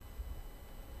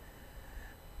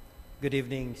Good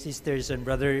evening, sisters and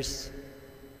brothers,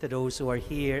 to those who are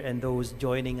here and those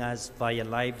joining us via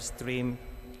live stream.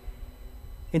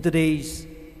 In today's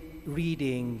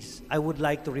readings, I would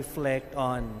like to reflect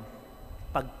on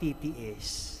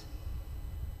pagtitiis,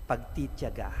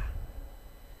 pagtitiyaga.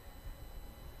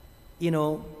 You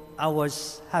know, I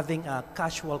was having a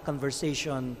casual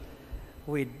conversation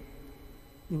with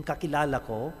yung kakilala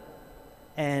ko,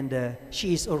 and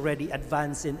she is already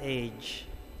advanced in age.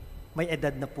 May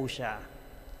edad na po siya.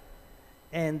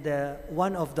 And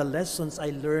one of the lessons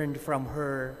I learned from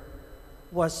her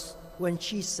was when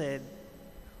she said,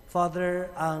 Father,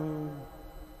 ang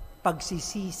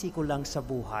pagsisisi ko lang sa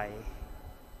buhay,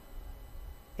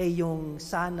 yung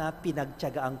sana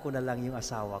pinagtiyagaan ko na lang yung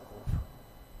asawa ko.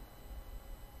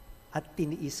 At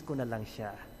tiniis ko na lang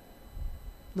siya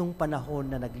nung panahon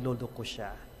na naglolo ko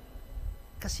siya.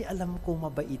 Kasi alam ko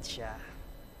mabait siya.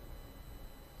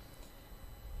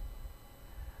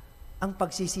 Ang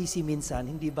pagsisisi minsan,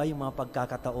 hindi ba yung mga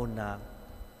pagkakataon na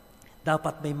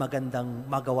dapat may magandang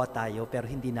magawa tayo pero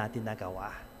hindi natin nagawa?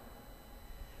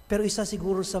 Pero isa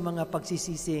siguro sa mga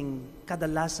pagsisising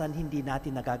kadalasan hindi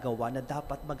natin nagagawa na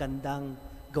dapat magandang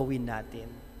gawin natin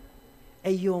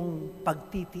ay yung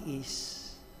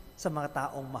pagtitiis sa mga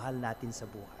taong mahal natin sa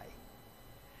buhay.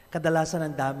 Kadalasan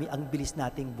ang bilis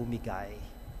nating bumigay.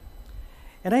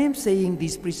 And I am saying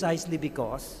this precisely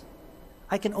because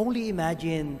I can only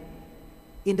imagine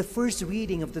in the first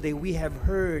reading of today, we have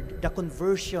heard the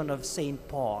conversion of Saint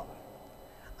Paul.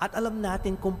 At alam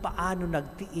natin kung paano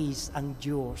nagtiis ang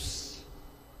Diyos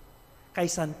kay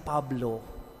San Pablo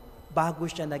bago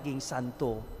siya naging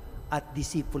santo at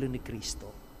disipulo ni Kristo.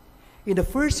 In the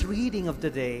first reading of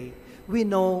today, we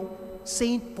know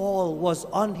Saint Paul was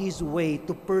on his way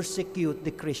to persecute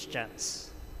the Christians.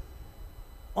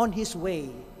 On his way.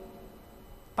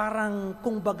 Parang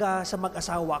kung baga sa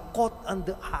mag-asawa, caught on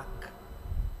the act.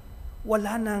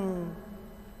 Wala nang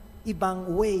ibang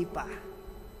way pa.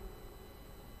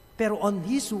 Pero on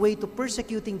his way to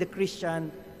persecuting the Christian,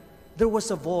 there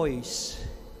was a voice.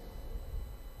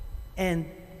 And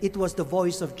it was the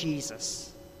voice of Jesus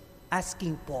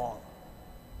asking Paul,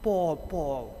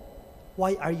 Paul,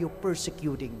 why are you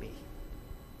persecuting me?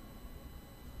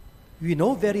 We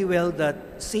know very well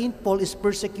that Saint Paul is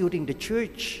persecuting the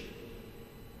church.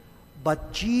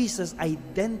 But Jesus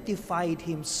identified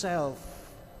himself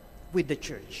with the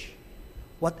church.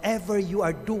 Whatever you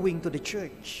are doing to the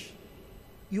church,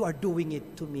 you are doing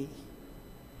it to me.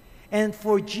 And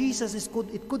for Jesus,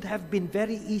 it could have been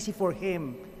very easy for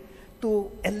him to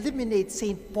eliminate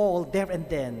St. Paul there and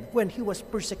then when he was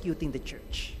persecuting the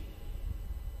church.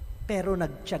 Pero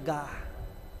nagtiyaga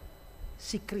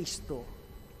si Kristo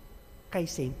kay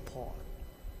St. Paul.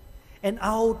 And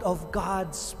out of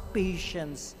God's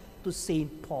patience to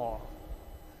St. Paul,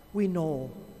 we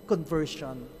know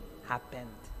conversion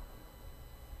happened.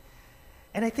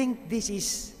 And I think this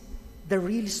is the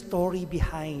real story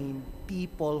behind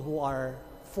people who are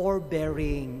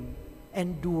forbearing,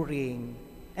 enduring,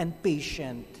 and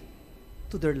patient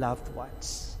to their loved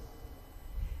ones.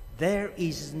 There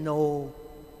is no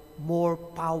more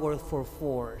powerful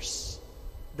force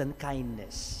than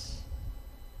kindness,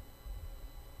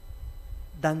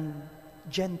 than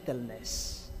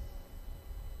gentleness,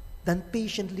 than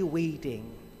patiently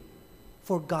waiting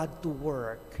for God to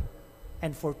work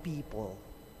and for people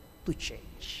to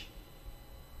change.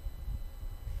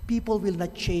 People will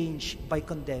not change by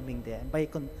condemning them,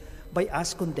 by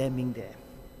us condemning them.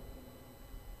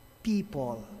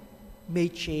 People may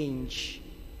change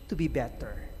to be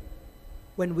better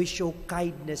when we show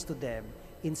kindness to them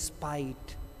in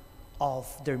spite of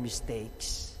their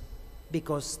mistakes,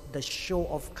 because the show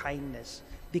of kindness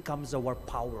becomes our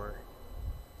power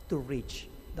to reach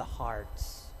the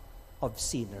hearts of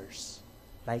sinners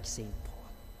like St. Paul.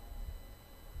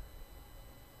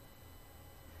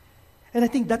 And I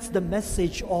think that's the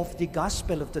message of the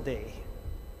gospel of today.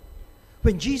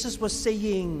 When Jesus was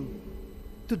saying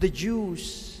to the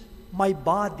Jews, my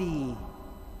body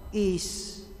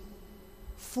is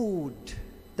food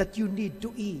that you need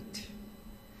to eat.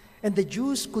 And the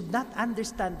Jews could not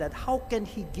understand that. How can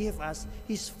he give us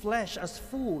his flesh as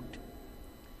food?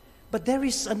 But there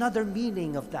is another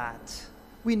meaning of that.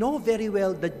 We know very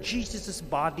well that Jesus'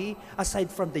 body, aside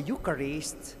from the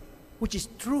Eucharist, which is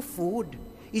true food,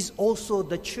 is also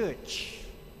the church.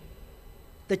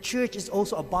 The church is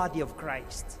also a body of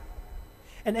Christ.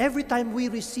 And every time we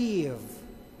receive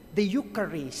the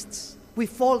Eucharists, we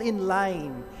fall in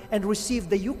line and receive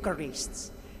the Eucharists.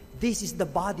 This is the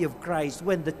body of Christ.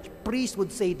 When the priest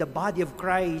would say the body of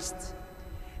Christ,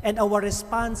 and our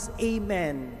response,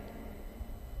 Amen,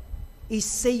 is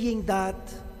saying that,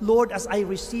 Lord, as I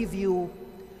receive you,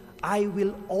 I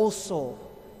will also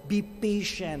be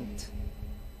patient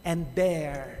and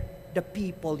bear the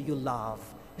people you love,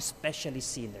 especially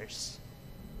sinners,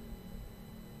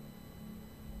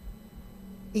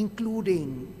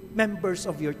 including members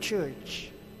of your church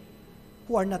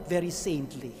who are not very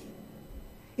saintly,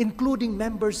 including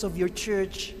members of your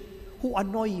church who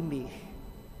annoy me,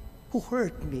 who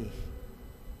hurt me.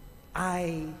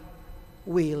 I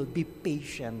will be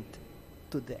patient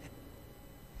to them.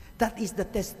 That is the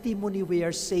testimony we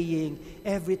are saying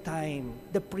every time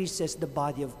the priest says the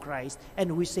body of Christ,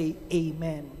 and we say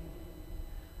amen.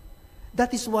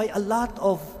 That is why a lot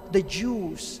of the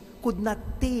Jews could not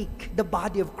take the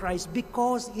body of Christ,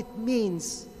 because it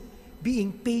means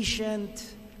being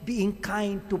patient, being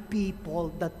kind to people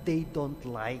that they don't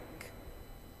like.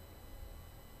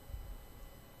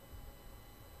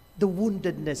 The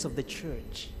woundedness of the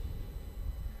church.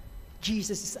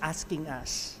 Jesus is asking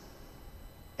us,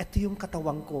 ito yung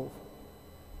katawan ko.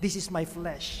 This is my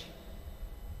flesh.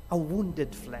 A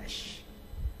wounded flesh.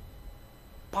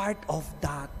 Part of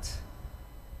that,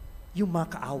 yung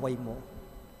mga kaaway mo,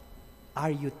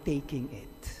 are you taking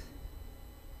it?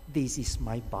 This is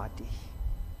my body.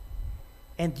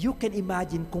 And you can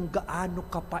imagine kung gaano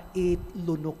kapait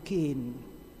lunukin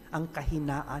ang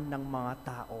kahinaan ng mga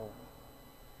tao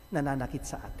na nanakit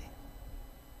sa atin.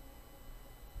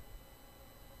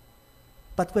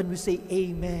 But when we say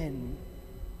amen,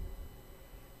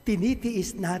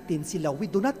 tinitiis natin sila. We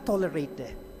do not tolerate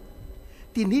them.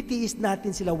 Tinitiis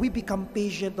natin sila. We become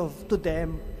patient to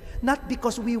them, not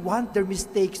because we want their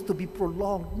mistakes to be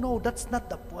prolonged. No, that's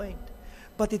not the point.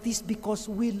 But it is because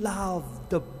we love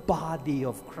the body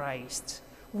of Christ.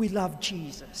 We love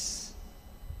Jesus.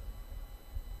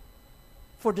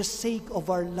 For the sake of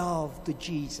our love to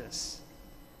Jesus,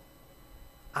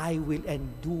 I will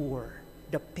endure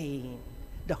the pain,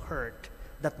 the hurt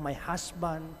that my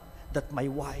husband, that my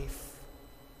wife,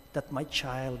 that my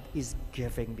child is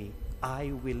giving me.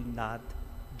 I will not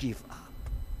give up.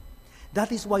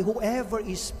 That is why whoever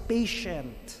is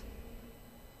patient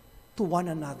to one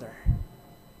another,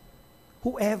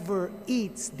 whoever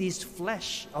eats this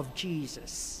flesh of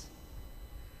Jesus,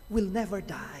 will never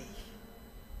die.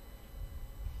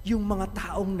 Yung mga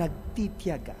taong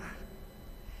nagtitiyaga,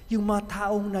 yung mga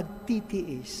taong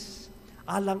nagtitiis,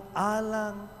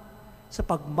 alang-alang sa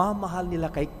pagmamahal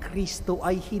nila kay Kristo,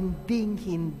 ay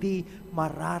hinding-hindi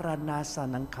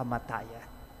mararanasan ng kamatayan.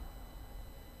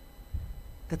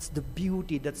 That's the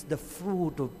beauty, that's the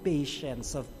fruit of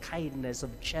patience, of kindness, of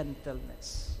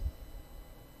gentleness.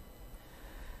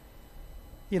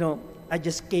 You know, I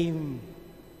just came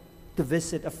to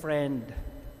visit a friend.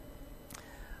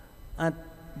 At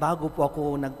bago po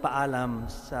ako nagpaalam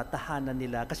sa tahanan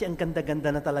nila, kasi ang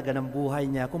ganda-ganda na talaga ng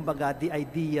buhay niya. Kumbaga, the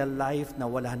ideal life na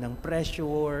wala ng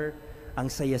pressure,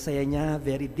 ang saya-saya niya,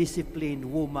 very disciplined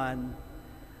woman.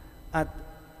 At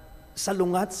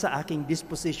salungat sa aking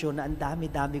disposition na ang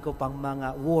dami-dami ko pang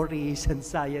mga worries,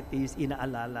 anxieties,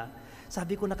 inaalala.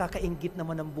 Sabi ko, nakakainggit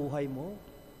naman ang buhay mo.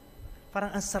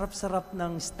 Parang ang sarap-sarap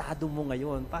ng estado mo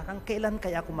ngayon. Parang kailan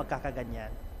kaya ako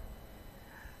magkakaganyan?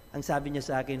 Ang sabi niya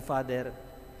sa akin, Father,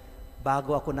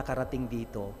 bago ako nakarating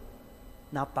dito,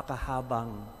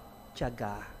 napakahabang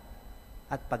tiyaga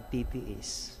at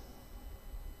pagtitiis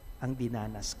ang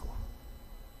dinanas ko.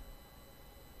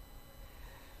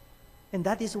 And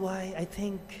that is why I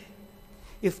think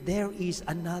if there is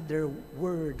another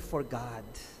word for God,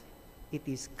 it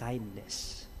is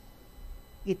kindness,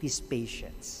 it is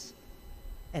patience,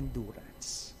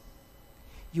 endurance.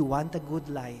 You want a good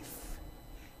life,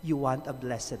 you want a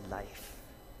blessed life,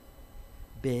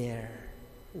 bear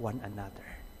one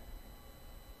another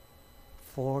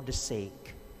for the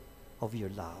sake of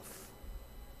your love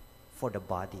for the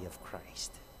body of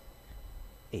Christ.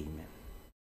 Amen.